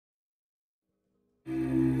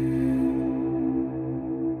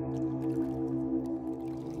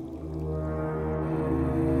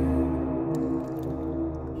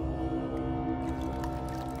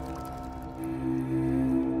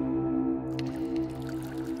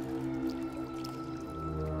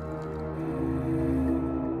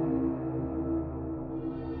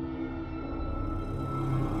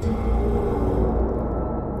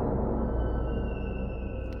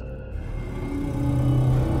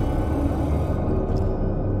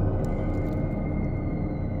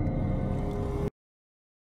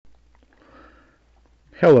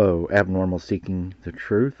Hello, Abnormal Seeking the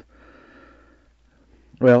Truth.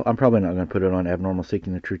 Well, I'm probably not going to put it on Abnormal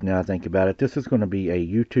Seeking the Truth now I think about it. This is going to be a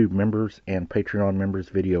YouTube members and Patreon members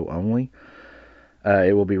video only.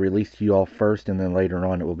 It will be released to you all first, and then later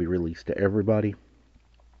on it will be released to everybody.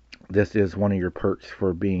 This is one of your perks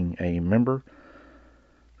for being a member.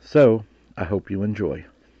 So, I hope you enjoy.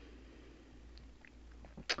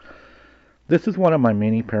 This is one of my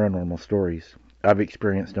many paranormal stories I've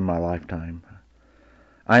experienced in my lifetime.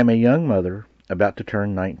 I am a young mother, about to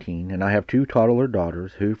turn 19, and I have two toddler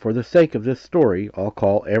daughters who, for the sake of this story, I'll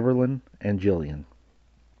call Evelyn and Jillian.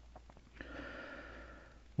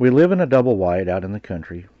 We live in a double wide out in the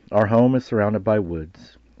country. Our home is surrounded by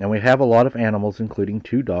woods, and we have a lot of animals, including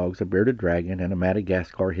two dogs, a bearded dragon, and a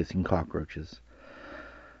Madagascar hissing cockroaches,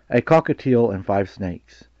 a cockatiel, and 5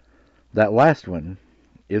 snakes. That last one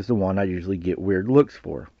is the one I usually get weird looks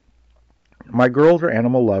for. My girls are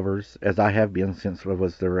animal lovers, as I have been since I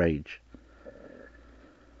was their age.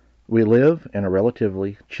 We live in a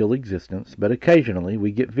relatively chill existence, but occasionally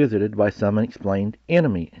we get visited by some unexplained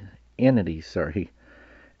entities,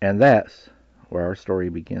 and that's where our story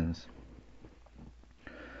begins.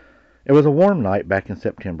 It was a warm night back in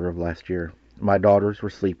September of last year. My daughters were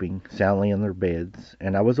sleeping soundly in their beds,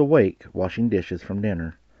 and I was awake washing dishes from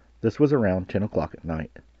dinner. This was around 10 o'clock at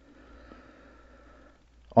night.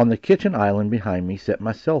 On the kitchen island behind me sat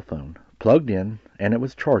my cell phone, plugged in, and it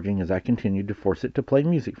was charging as I continued to force it to play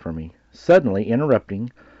music for me. Suddenly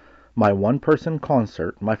interrupting my one-person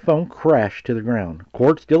concert, my phone crashed to the ground.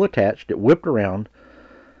 Cord still attached, it whipped around,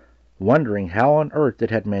 wondering how on earth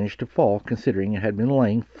it had managed to fall, considering it had been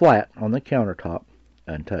laying flat on the countertop,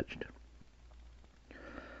 untouched.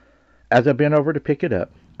 As I bent over to pick it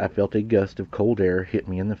up, I felt a gust of cold air hit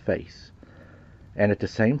me in the face, and at the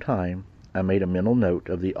same time, I made a mental note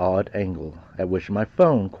of the odd angle at which my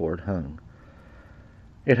phone cord hung.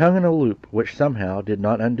 It hung in a loop which somehow did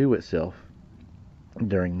not undo itself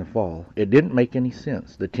during the fall. It didn't make any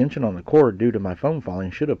sense. The tension on the cord due to my phone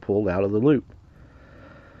falling should have pulled out of the loop.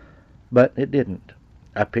 But it didn't.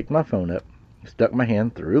 I picked my phone up, stuck my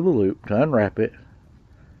hand through the loop to unwrap it,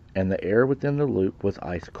 and the air within the loop was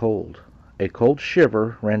ice cold. A cold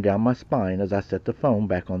shiver ran down my spine as I set the phone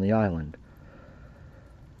back on the island,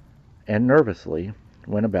 and nervously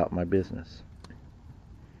went about my business.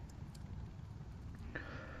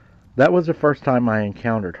 That was the first time I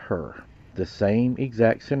encountered her. The same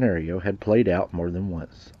exact scenario had played out more than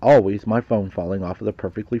once. Always my phone falling off of the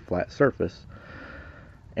perfectly flat surface,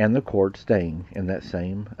 and the cord staying in that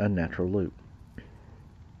same unnatural loop.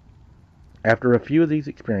 After a few of these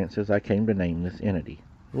experiences, I came to name this entity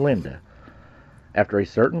Lynda, after a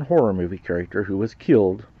certain horror movie character who was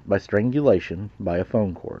killed by strangulation by a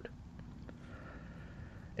phone cord.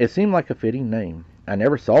 It seemed like a fitting name. I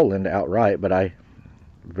never saw Lynda outright, but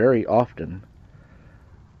very often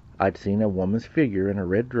I'd seen a woman's figure in a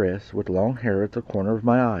red dress with long hair at the corner of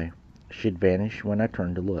my eye. She'd vanish when I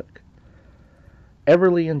turned to look.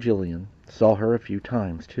 Everly and Jillian saw her a few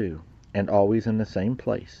times, too, and always in the same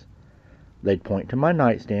place. They'd point to my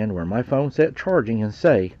nightstand where my phone sat charging and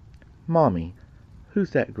say, "Mommy, who's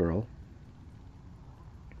that girl?"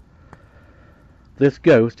 This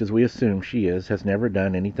ghost, as we assume she is, has never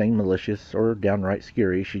done anything malicious or downright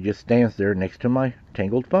scary. She just stands there next to my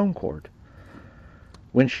tangled phone cord.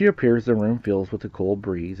 When she appears, the room fills with a cool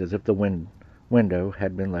breeze, as if the window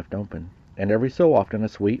had been left open, and every so often a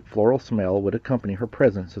sweet floral smell would accompany her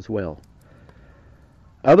presence as well.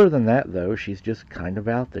 Other than that, though, she's just kind of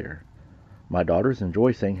out there. My daughters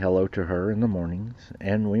enjoy saying hello to her in the mornings,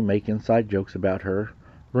 and we make inside jokes about her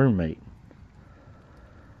roommate.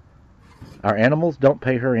 Our animals don't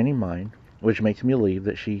pay her any mind, which makes me believe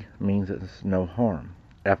that she means us no harm.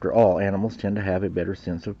 After all, animals tend to have a better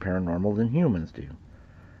sense of paranormal than humans do.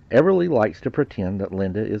 Everly likes to pretend that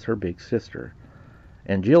Lynda is her big sister,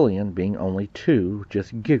 and Jillian, being only 2,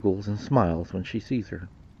 just giggles and smiles when she sees her.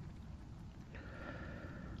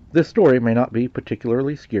 This story may not be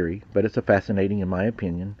particularly scary, but it's fascinating in my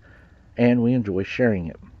opinion, and we enjoy sharing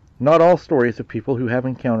it. Not all stories of people who have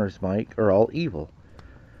encounters, Mike, are all evil.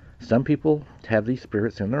 Some people have these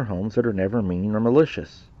spirits in their homes that are never mean or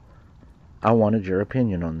malicious. I wanted your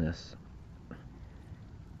opinion on this.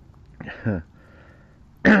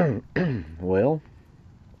 Well,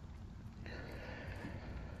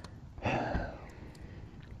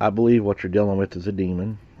 I believe what you're dealing with is a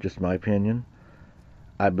demon, just my opinion.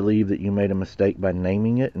 I believe that you made a mistake by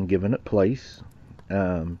naming it and giving it place.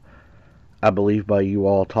 I believe by you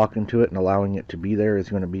all talking to it and allowing it to be there is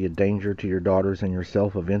going to be a danger to your daughters and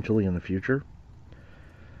yourself eventually in the future.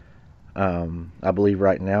 I believe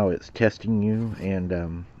right now it's testing you,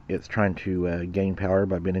 and it's trying to gain power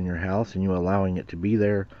by being in your house, and you allowing it to be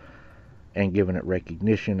there and giving it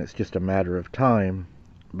recognition. It's just a matter of time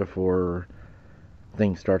before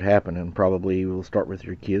things start happening. Probably will start with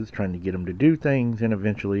your kids, trying to get them to do things, and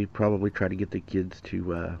eventually probably try to get the kids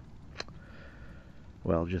to,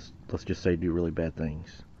 well, let's just say do really bad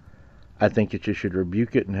things. I think that you should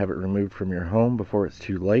rebuke it and have it removed from your home before it's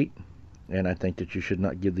too late. And I think that you should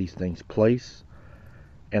not give these things place,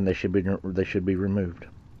 and they should be removed.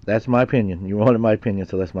 That's my opinion. You wanted my opinion,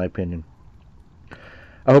 so that's my opinion.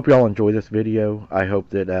 I hope y'all enjoy this video. I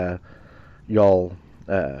hope that y'all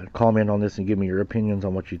comment on this and give me your opinions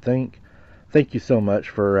on what you think. Thank you so much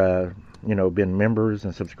for being members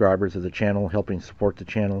and subscribers of the channel, helping support the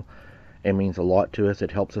channel. It means a lot to us.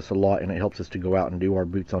 It helps us a lot, and it helps us to go out and do our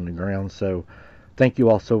boots on the ground. So thank you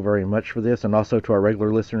all so very much for this. And also to our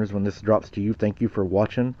regular listeners, when this drops to you, thank you for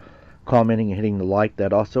watching, commenting, and hitting the like.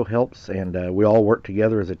 That also helps. And we all work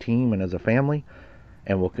together as a team and as a family,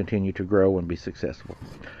 and we'll continue to grow and be successful.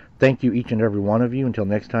 Thank you, each and every one of you. Until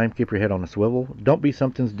next time, keep your head on a swivel. Don't be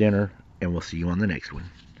something's dinner, and we'll see you on the next one.